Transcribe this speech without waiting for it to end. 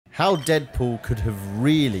How Deadpool could have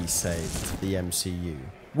really saved the MCU.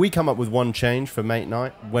 We come up with one change for Mate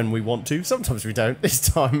Night when we want to. Sometimes we don't. This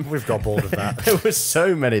time We've got bored of that. there were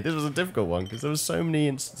so many. This was a difficult one because there were so many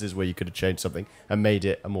instances where you could have changed something and made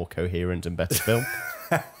it a more coherent and better film.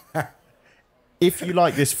 If you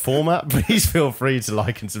like this format, please feel free to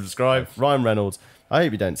like and subscribe. Ryan Reynolds, I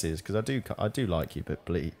hope you don't see this because I do like you, but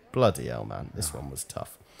bloody hell, man, this one was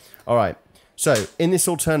tough. All right. So, in this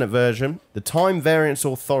alternate version, the Time Variance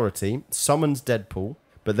Authority summons Deadpool,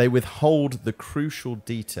 but they withhold the crucial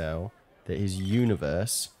detail that his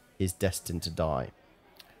universe is destined to die.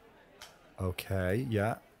 Okay,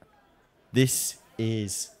 yeah. This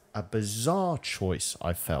is a bizarre choice,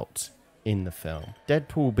 I felt, in the film.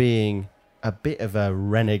 Deadpool being a bit of a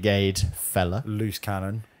renegade fella. Loose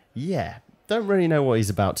cannon. Yeah, don't really know what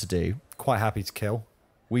he's about to do. Quite happy to kill.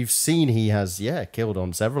 We've seen he has, killed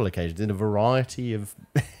on several occasions in a variety of,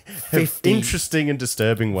 of interesting and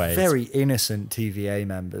disturbing ways. Very innocent TVA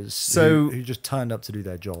members who just turned up to do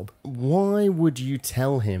their job. Why would you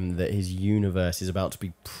tell him that his universe is about to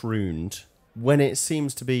be pruned when it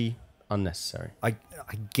seems to be unnecessary? I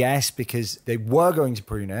guess because they were going to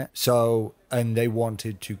prune it, and they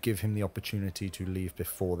wanted to give him the opportunity to leave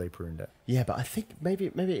before they pruned it. Yeah, but I think maybe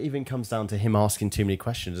it even comes down to him asking too many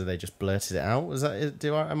questions and they just blurted it out.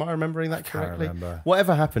 Am I remembering that correctly? Can't remember.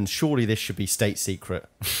 Whatever happens, surely this should be state secret.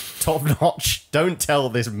 Top notch. Don't tell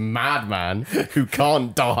this madman who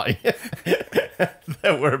can't die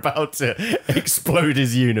that we're about to explode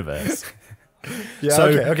his universe. Yeah, so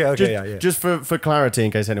okay, just for clarity,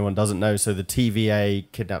 in case anyone doesn't know, so the TVA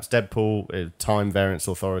kidnaps Deadpool. Time Variance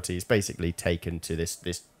Authority is basically taken to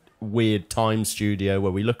this weird time studio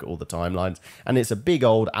where we look at all the timelines, and it's a big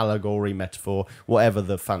old allegory, metaphor, whatever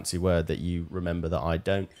the fancy word that you remember that I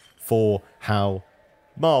don't, for how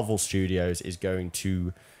Marvel Studios is going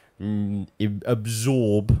to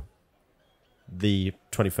absorb the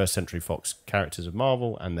 21st Century Fox characters of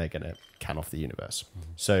Marvel, and they're going to can off the universe.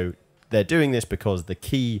 So they're doing this because the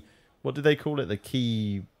key, what do they call it? The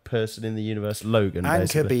key person in the universe, Logan. Anchor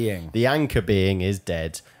basically. being. The anchor being is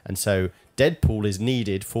dead. And so Deadpool is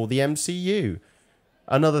needed for the MCU.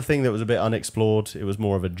 Another thing that was a bit unexplored, it was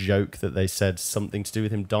more of a joke that they said something to do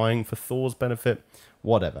with him dying for Thor's benefit.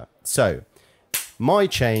 Whatever. So, my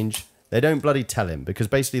change, they don't bloody tell him because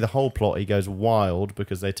basically the whole plot, he goes wild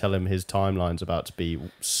because they tell him his timeline's about to be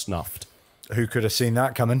snuffed. Who could have seen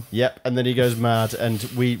that coming? Yep, and then he goes mad, and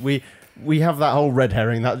we have that whole red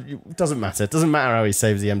herring that doesn't matter. It doesn't matter how he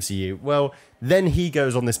saves the MCU. Well, then he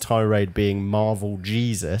goes on this tirade being Marvel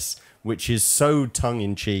Jesus, which is so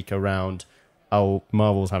tongue-in-cheek around, oh,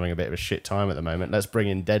 Marvel's having a bit of a shit time at the moment. Let's bring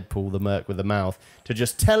in Deadpool, the merc with the mouth, to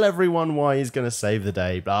just tell everyone why he's going to save the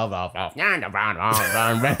day. Blah, blah, blah.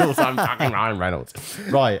 Ryan Reynolds, I'm fucking Ryan Reynolds.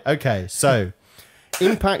 Right, okay, so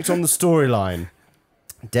impact on the storyline.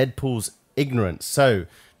 Deadpool's ignorance. So,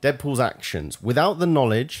 Deadpool's actions. Without the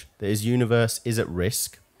knowledge that his universe is at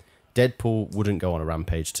risk, Deadpool wouldn't go on a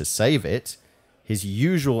rampage to save it. His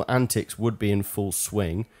usual antics would be in full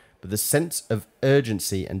swing, but the sense of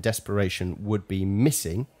urgency and desperation would be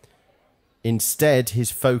missing. Instead, his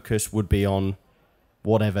focus would be on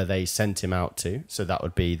whatever they sent him out to. So that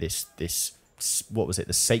would be this what was it,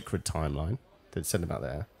 the sacred timeline. They'd send him out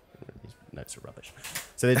there. These notes are rubbish.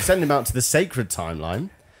 So they'd send him out to the sacred timeline.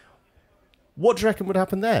 What do you reckon would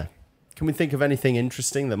happen there? Can we think of anything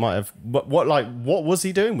interesting that might have... What was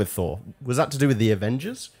he doing with Thor? Was that to do with the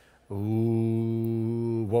Avengers?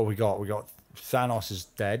 Ooh, what we got? We got Thanos is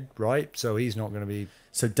dead, right? So he's not going to be...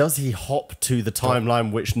 So does he hop to the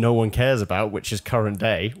timeline which no one cares about, which is current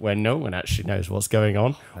day, where no one actually knows what's going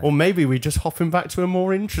on? Or maybe we just hop him back to a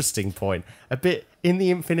more interesting point, a bit in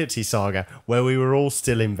the Infinity Saga, where we were all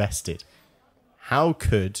still invested. How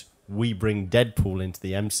could we bring Deadpool into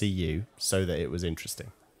the MCU so that it was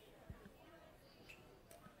interesting?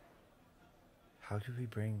 How do we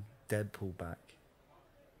bring Deadpool back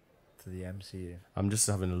to the MCU? I'm just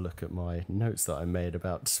having a look at my notes that I made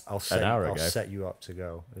about I'll set you up to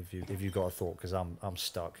go if you've got a thought, because I'm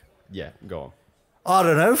stuck. Yeah, go on. I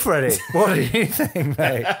don't know, Freddie. What do you think,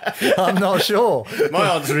 mate? I'm not sure.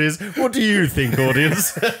 My answer is, what do you think,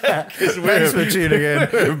 audience? Thanks for tuning in.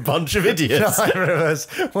 We're a bunch of idiots.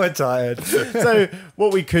 We're tired. So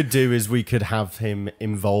what we could do is we could have him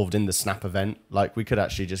involved in the Snap event. Like, we could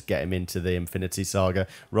actually just get him into the Infinity Saga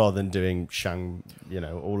rather than doing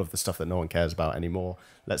all of the stuff that no one cares about anymore.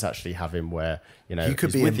 Let's actually have him where, he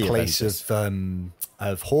could be in place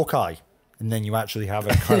of Hawkeye and then you actually have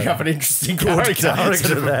a kind You have an interesting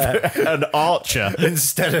character there. An archer.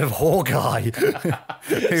 Instead of Hawkeye,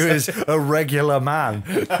 who is a regular man.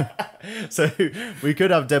 So we could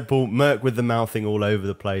have Deadpool Merc with the mouthing all over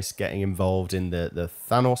the place, getting involved in the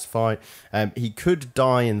Thanos fight. He could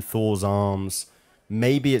die in Thor's arms.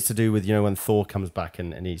 Maybe it's to do with, when Thor comes back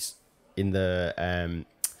and he's in the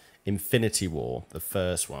Infinity War, the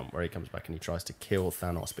first one, where he comes back and he tries to kill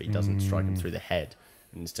Thanos, but he doesn't strike him through the head.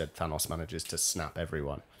 Instead, Thanos manages to snap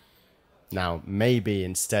everyone. Now, maybe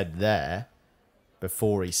instead there,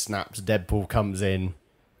 before he snaps, Deadpool comes in,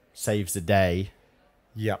 saves the day,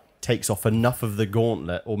 Yep. takes off enough of the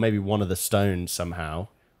gauntlet, or maybe one of the stones somehow,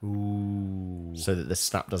 Ooh. so that the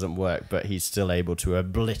snap doesn't work, but he's still able to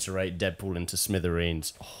obliterate Deadpool into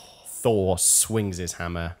smithereens. Thor swings his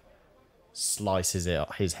hammer, slices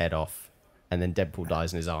his head off, and then Deadpool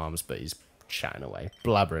dies in his arms, but he's chatting away,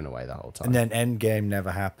 blabbering away the whole time. And then Endgame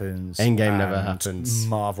never happens. Endgame never happens.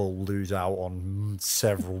 Marvel lose out on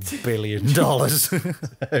several $1 billion.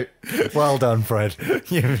 Well done, Fred.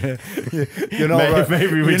 You're not, you're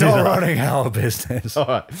not running our business. All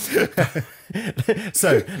right.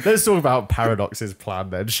 So let's talk about Paradox's plan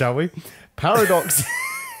then, shall we? Paradox.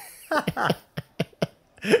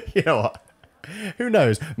 You know what? Who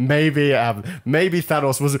knows? Maybe maybe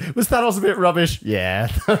Thanos was Thanos a bit rubbish? Yeah.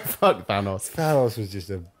 Fuck Thanos. Thanos was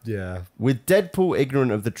just yeah. With Deadpool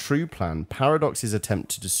ignorant of the true plan, Paradox's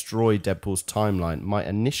attempt to destroy Deadpool's timeline might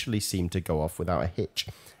initially seem to go off without a hitch.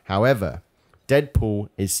 However, Deadpool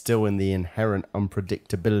is still in the inherent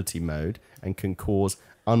unpredictability mode and can cause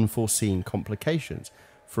unforeseen complications.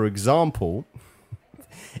 For example,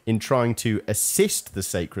 in trying to assist the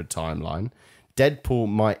sacred timeline, Deadpool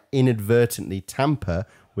might inadvertently tamper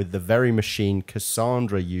with the very machine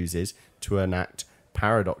Cassandra uses to enact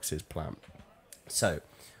Paradox's plan. So,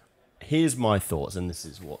 here's my thoughts, and this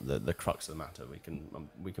is what the crux of the matter.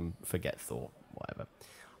 We can forget Thor, whatever.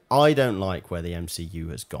 I don't like where the MCU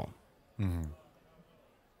has gone. Mm-hmm.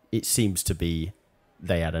 It seems to be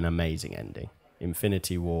they had an amazing ending.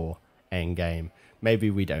 Infinity War, Endgame. Maybe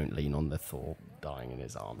we don't lean on the Thor dying in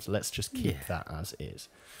his arms. Let's just keep that as is.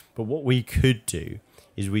 But what we could do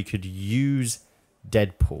is we could use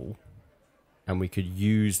Deadpool and we could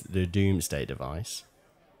use the Doomsday device.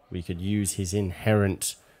 We could use his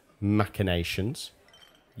inherent machinations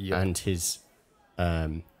and his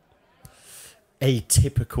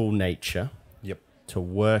atypical nature to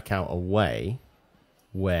work out a way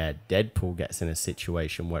where Deadpool gets in a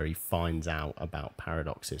situation where he finds out about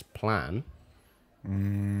Paradox's plan.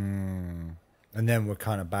 And then we're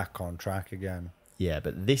kind of back on track again. Yeah,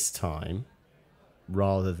 but this time,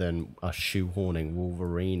 rather than us shoehorning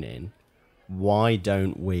Wolverine in, why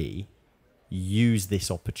don't we use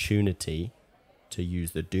this opportunity to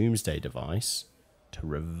use the Doomsday device to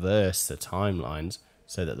reverse the timelines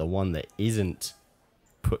so that the one that isn't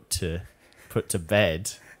put to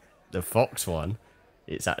bed, the Fox one,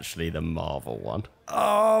 it's actually the Marvel one.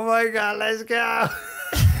 Oh my God, let's go.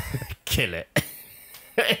 Kill it.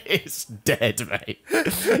 It's dead, mate.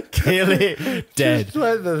 Kill it, dead. Just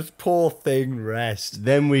let the poor thing rest.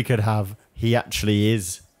 Then we could have, he actually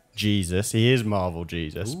is Jesus. He is Marvel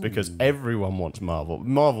Jesus. Ooh. Because everyone wants Marvel.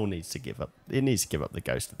 Marvel needs to give up. It needs to give up the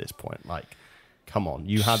ghost at this point. Like, come on.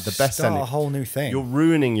 You had the best Start a whole new thing. You're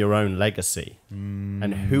ruining your own legacy.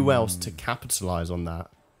 And who else to capitalize on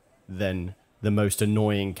that than the most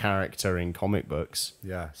annoying character in comic books?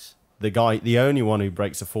 Yes. The only one who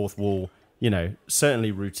breaks the fourth wall,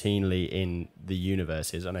 certainly routinely in the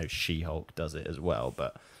universes. I know She-Hulk does it as well,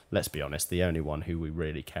 but let's be honest, the only one who we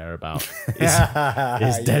really care about is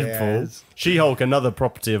Deadpool. Yes. She-Hulk, another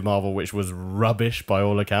property of Marvel, which was rubbish by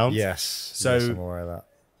all accounts. Yes. So I'm aware of that.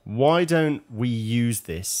 Why don't we use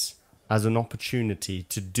this as an opportunity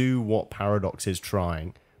to do what Paradox is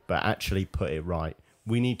trying, but actually put it right?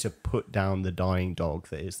 We need to put down the dying dog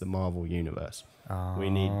that is the Marvel Universe. We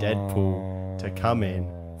need Deadpool to come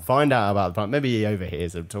in, find out about the plan. Maybe he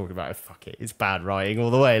overhears them talking about it. Fuck it, it's bad writing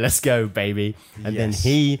all the way. Let's go, baby. And then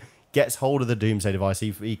he gets hold of the Doomsday device.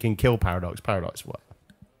 He can kill Paradox. Paradox what?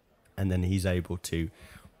 And then he's able to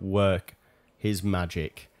work his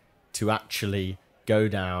magic to actually go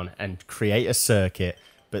down and create a circuit.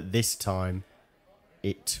 But this time,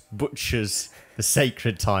 it butchers the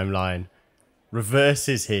sacred timeline,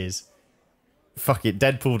 reverses his. Fuck it,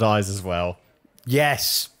 Deadpool dies as well.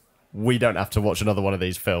 Yes. We don't have to watch another one of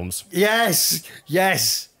these films. Yes.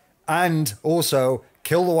 Yes. And also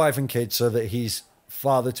kill the wife and kids so that he's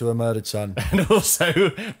father to a murdered son. And also,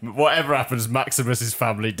 whatever happens, Maximus's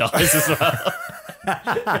family dies as well.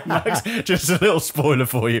 Max, just a little spoiler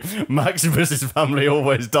for you. Maximus's family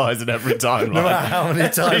always dies in every timeline. No matter how many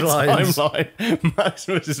timelines.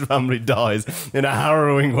 Maximus's family dies in a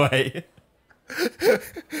harrowing way.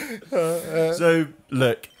 So,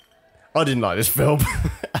 look, I didn't like this film.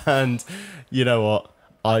 And you know what?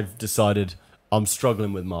 I've decided I'm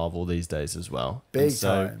struggling with Marvel these days as well. Big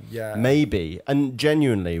time, yeah. Maybe, and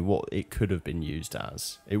genuinely what it could have been used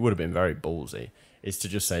as, it would have been very ballsy, is to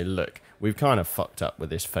just say, look, we've kind of fucked up with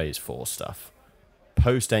this Phase 4 stuff.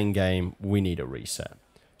 Post-Endgame, we need a reset.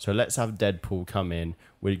 So let's have Deadpool come in.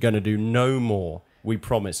 We're going to do no more. We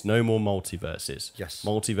promise no more multiverses. Yes.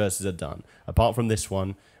 Multiverses are done. Apart from this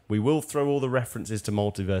one, we will throw all the references to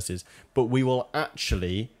multiverses, but we will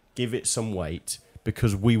actually give it some weight,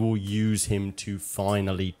 because we will use him to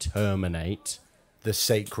finally terminate the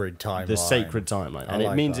sacred timeline. The sacred timeline. And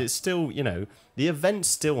it means it's still, you know, the event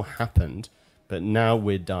still happened, but now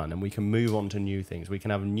we're done and we can move on to new things. We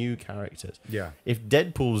can have new characters. Yeah. If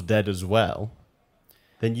Deadpool's dead as well,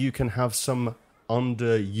 then you can have some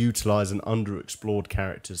underutilized and underexplored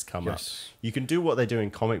characters come up. You can do what they do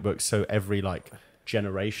in comic books, so every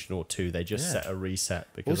generation or two they just set a reset,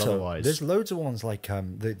 because also, otherwise there's loads of ones like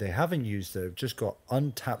they haven't used that have just got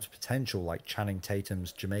untapped potential, like Channing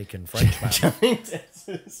Tatum's Jamaican Frenchman.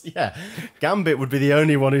 Yeah, Gambit would be the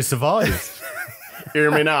only one who survives.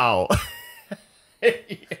 Hear me now.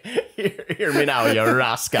 Hear me now, you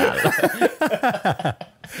rascal.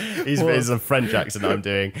 It's a French accent I'm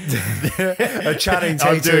doing. A Channing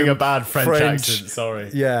Tatum. I'm doing a bad French accent,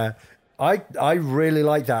 sorry. Yeah. I really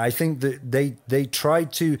like that. I think that they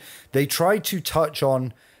tried to touch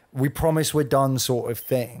on we promise we're done sort of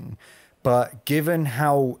thing, but given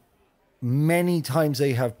how many times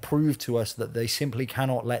they have proved to us that they simply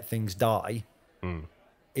cannot let things die,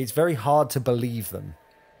 it's very hard to believe them.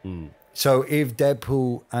 So if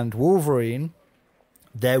Deadpool and Wolverine,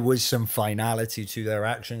 there was some finality to their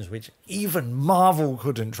actions, which even Marvel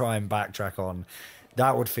couldn't try and backtrack on,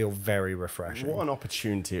 that would feel very refreshing. What an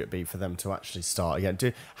opportunity it would be for them to actually start again,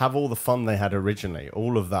 to have all the fun they had originally,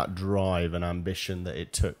 all of that drive and ambition that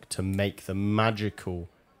it took to make the magical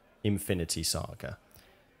Infinity Saga.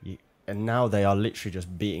 And now they are literally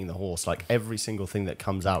just beating the horse. Like, every single thing that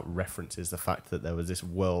comes out references the fact that there was this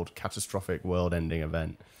catastrophic world-ending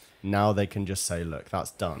event. Now they can just say, look,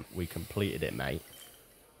 that's done. We completed it, mate.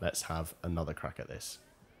 Let's have another crack at this.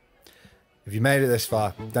 If you made it this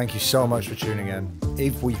far, thank you so much for tuning in.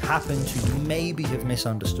 If we happen to maybe have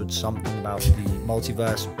misunderstood something about the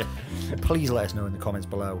multiverse, please let us know in the comments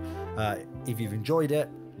below. If you've enjoyed it,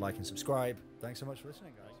 like and subscribe. Thanks so much for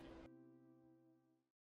listening, guys.